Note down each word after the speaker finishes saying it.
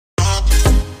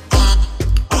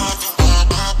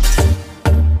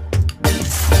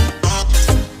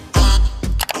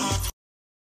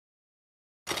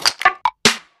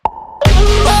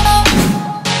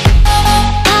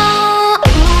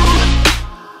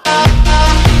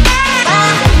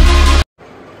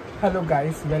Hello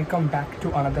guys, welcome back to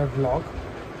another vlog.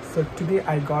 So today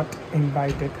I got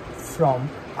invited from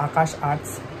Aakash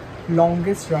Aath's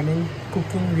longest running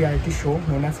cooking reality show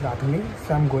known as Radhuni.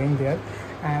 So I'm going there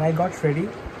and I got ready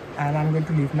and I'm going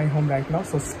to leave my home right now,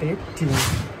 so stay tuned.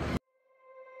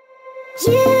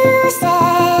 You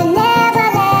said never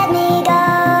let me go.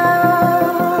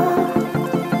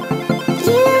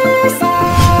 You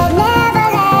said never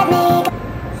let me go.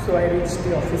 So I reached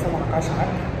the office of Aakash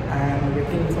Aath and I'm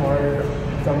waiting for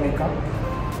the makeup.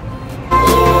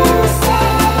 You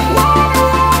said never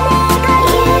let me go.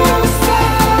 You said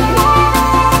never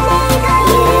let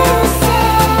me go. You said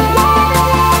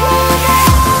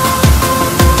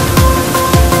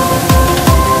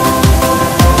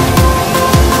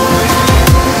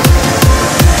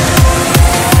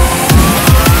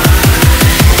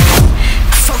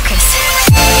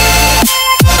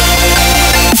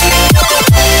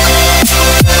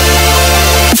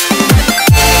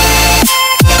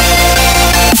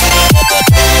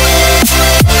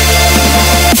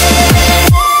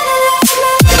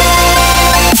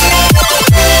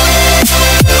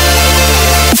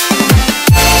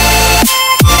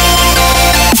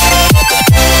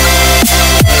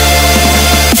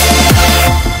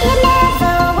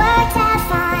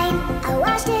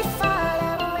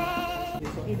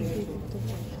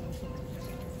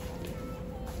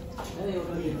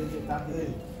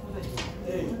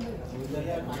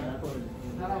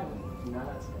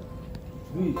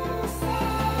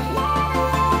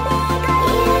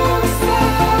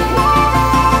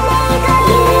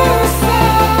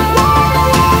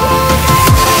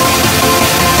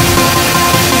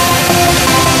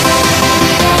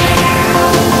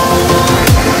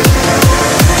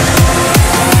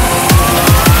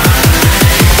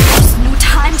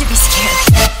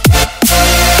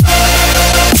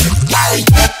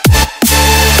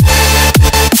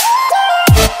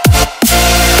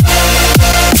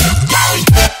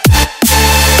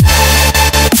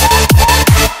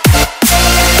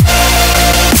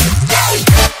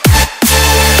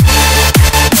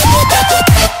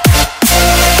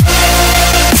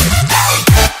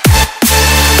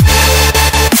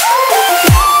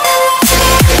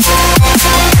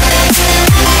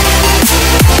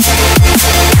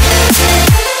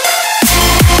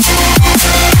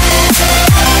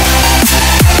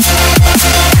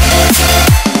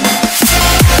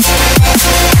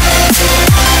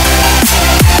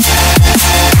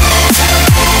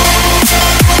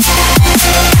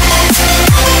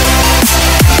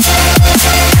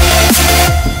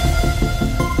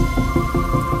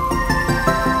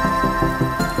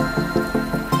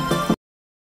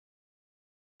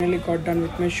Finally got done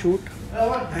with my shoot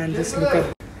and just look at,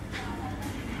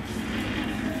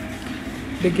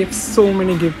 they give so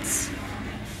many gifts.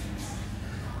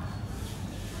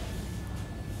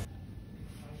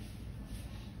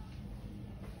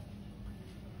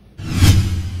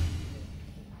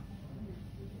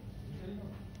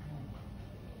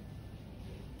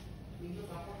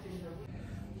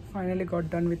 Finally got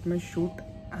done with my shoot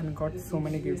and got so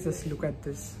many gifts. Just look at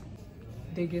this,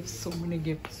 they give so many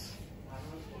gifts.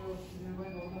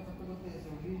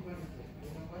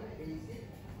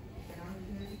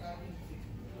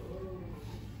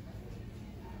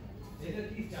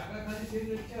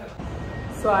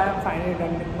 So I am finally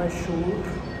done with my shoot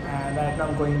and right now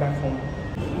I'm going back home.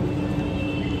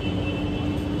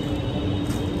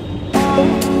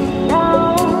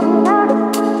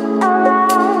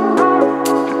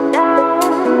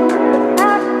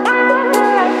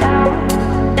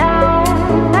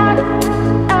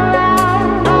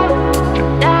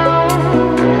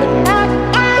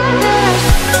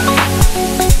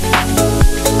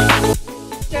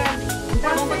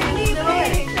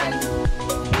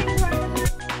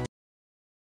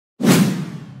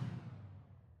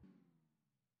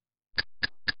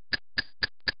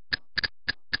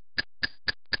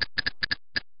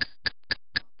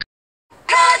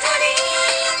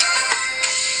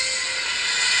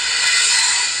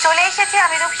 চলে এসেছি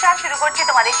আমি রূপসা, শুরু করছি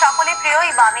তোমাদের সকলে প্রিয়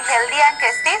এবং আমি healthy and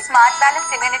tasty smart balance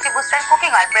immunity booster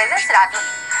cooking oil presence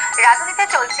রাধুনি। রাধুনিতে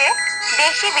চলছে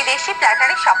দেশি বিদেশি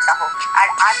প্ল্যাটারের সপ্তাহ, আর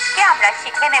আজকে আমরা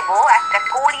শিখে নেব একটা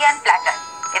কোরিয়ান প্ল্যাটার।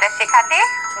 এটা শেখাতে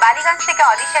বালিগঞ্জ থেকে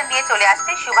অডিশন দিয়ে চলে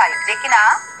আসছে সুভাই, যে কিনা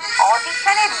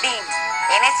অডিশনের দিন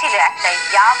এনেছিল একটা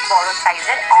বড়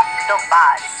সাইজের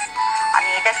অক্টোপাস। আমি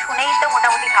এটা শুনেই তো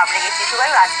মোটামুটি ঘাবড়ে গেছি। সুভাই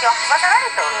আজকে অক্টোপাস আনানি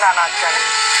তো? না জানি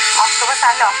অক্টোপাস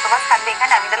আনলে অক্টোপাস থাকবে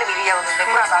এখানে, আমি তাহলে বেরিয়ে যাবো।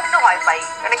 তো ভয় পাই,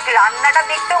 মানে রান্নাটা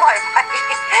দেখতেও ভয় পাই।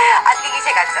 আজকে কি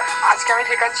শেখাচ্ছ? আজকে আমি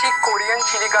শেখাচ্ছি Korean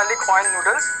chilli garlic oil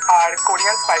noodles আর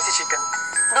কোরিয়ান স্পাইসি চিকেন,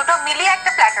 দুটো মিলিয়ে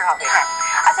একটা প্ল্যাটার হবে। হ্যাঁ।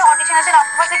 আচ্ছা অডিশনের দিন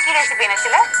অক্টোপাসের কি রেসিপি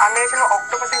এনেছিলে? আমি এনেছিলাম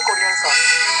octopus in Korean sauce.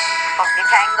 Okay,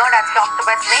 thank god আজকে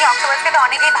অক্টোপাস নেই। অক্টোপাসকে তো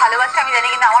অনেকেই ভালোবাসে আমি জানি,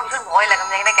 কিন্তু আমার ভীষণ ভয় লাগে,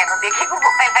 আমি জানি না কেন, দেখে খুব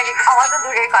ভয় লাগে, খাওয়া তো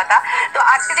দূরের কথা। তো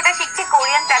আজকে যেটা শিখছি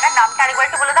কোরিয়ান চাটার নামটা আরেকবার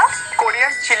একটু বলে দাও।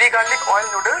 Korean chilli garlic oil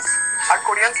noodles আর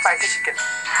কোরিয়ান স্পাইসি চিকেন।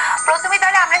 প্রথমে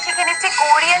তাহলে আমরা শিখে নিচ্ছি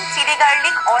Korean chilli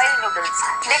garlic oil noodles.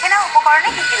 দেখে নাও উপকরণে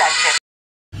কি কি লাগছে।